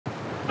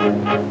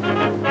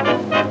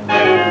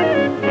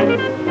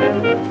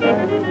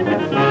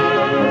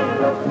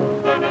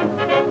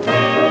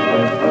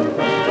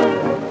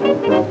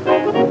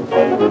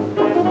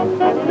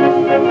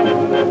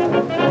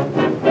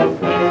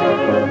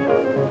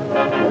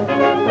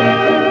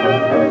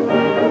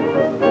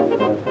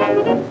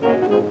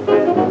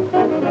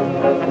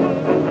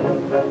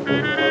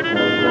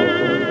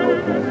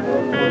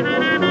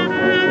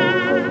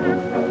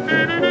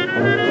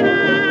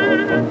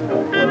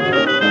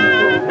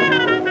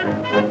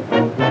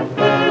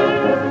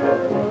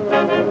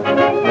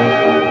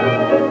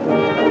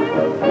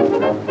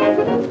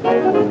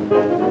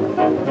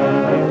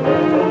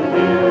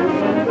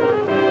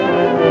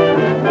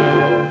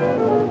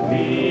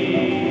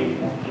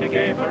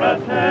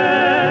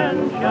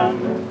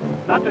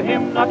Not to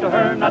him, not to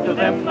her, not to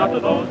them, not to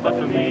those, but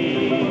to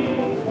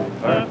me,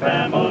 her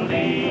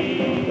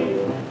family.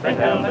 They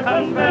held a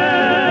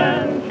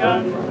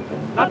convention.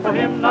 Not for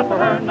him, not for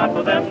her, not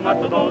for them,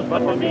 not for those,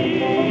 but for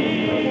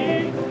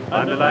me.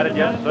 I'm delighted,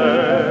 yes,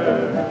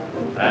 sir,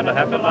 and I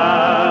have to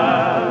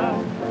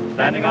laugh.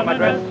 Standing on my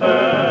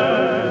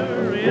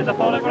dresser is a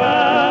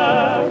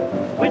photograph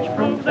which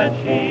proves that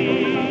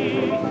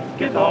she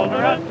gives all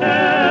her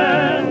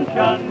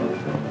attention.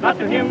 Not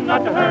to him,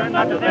 not to her,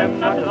 not to them,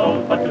 not to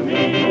those, but to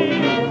me.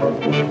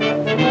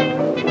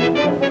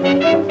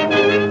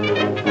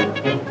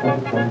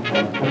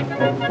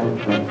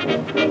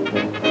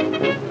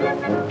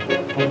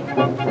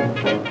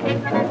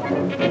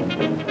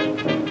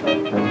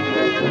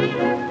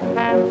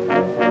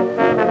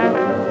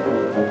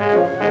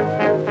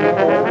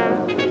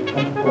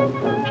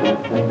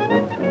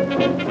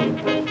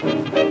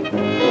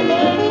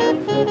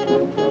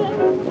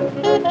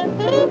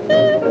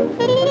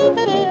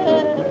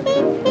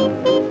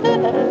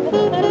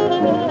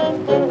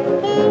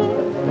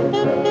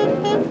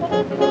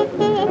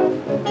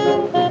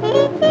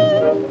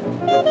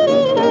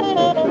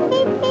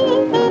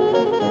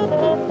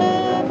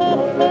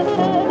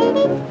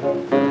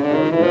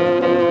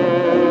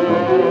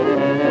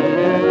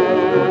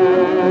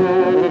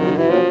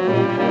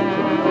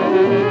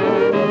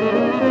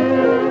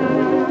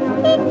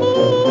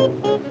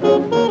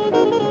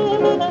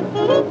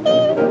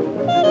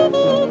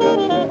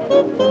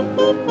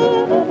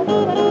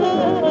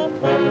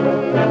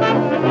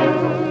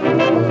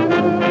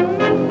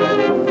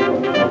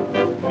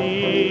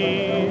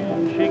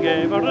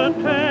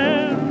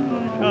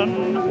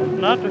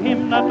 Not to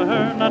him, not to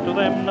her, not to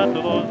them, not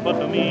to those, but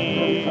to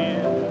me,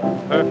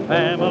 her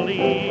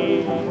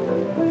family.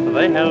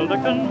 They held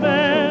a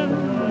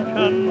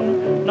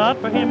convention. Not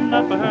for him,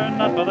 not for her,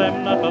 not for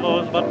them, not for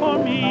those, but for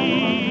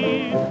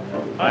me.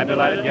 I'm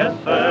delighted, yes,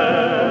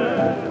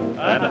 sir,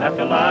 and I have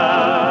to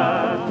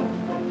laugh.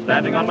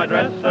 Standing on my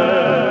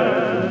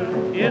dresser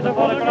is a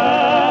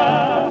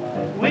photograph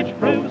which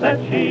proves that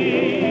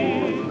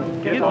she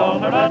gives all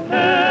her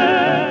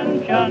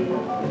attention.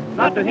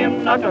 Not to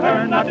him, not to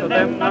her, not to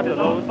them, not to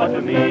those, but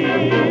to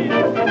me.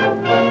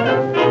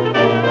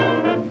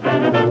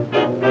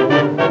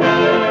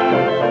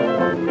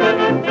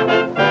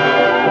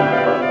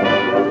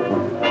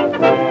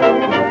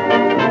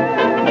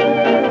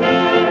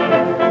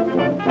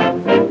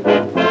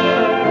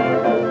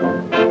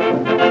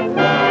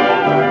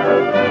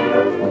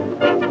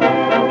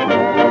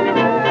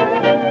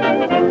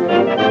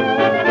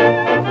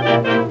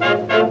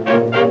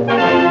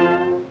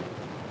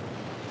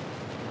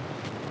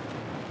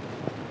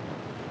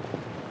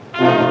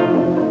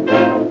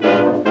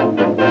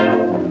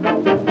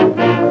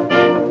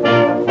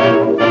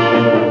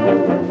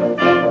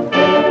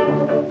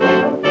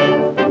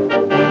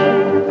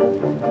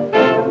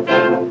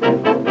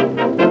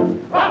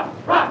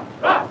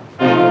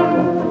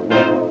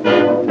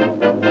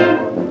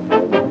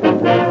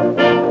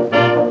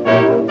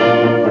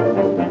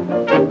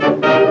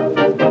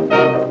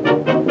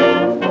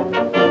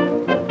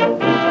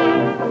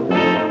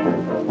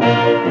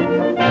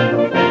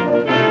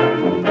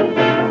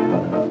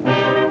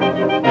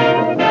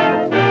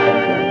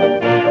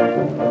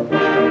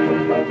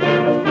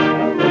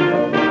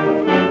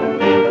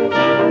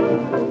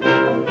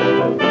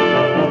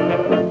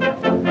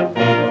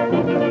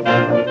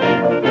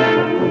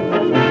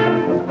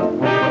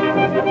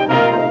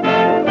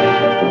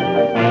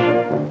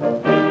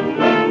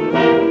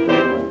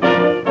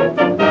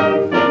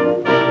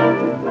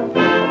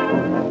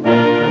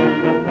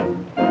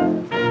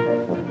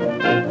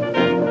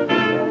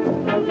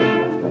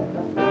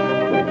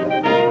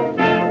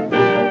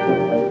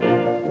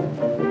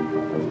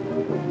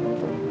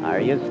 Are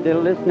you still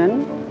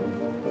listening?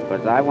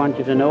 Because I want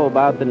you to know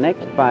about the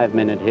next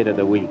 5-minute hit of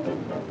the week.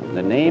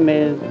 The name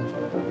is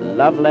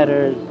Love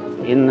Letters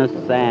in the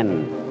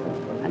Sand,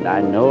 and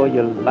I know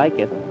you'll like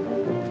it.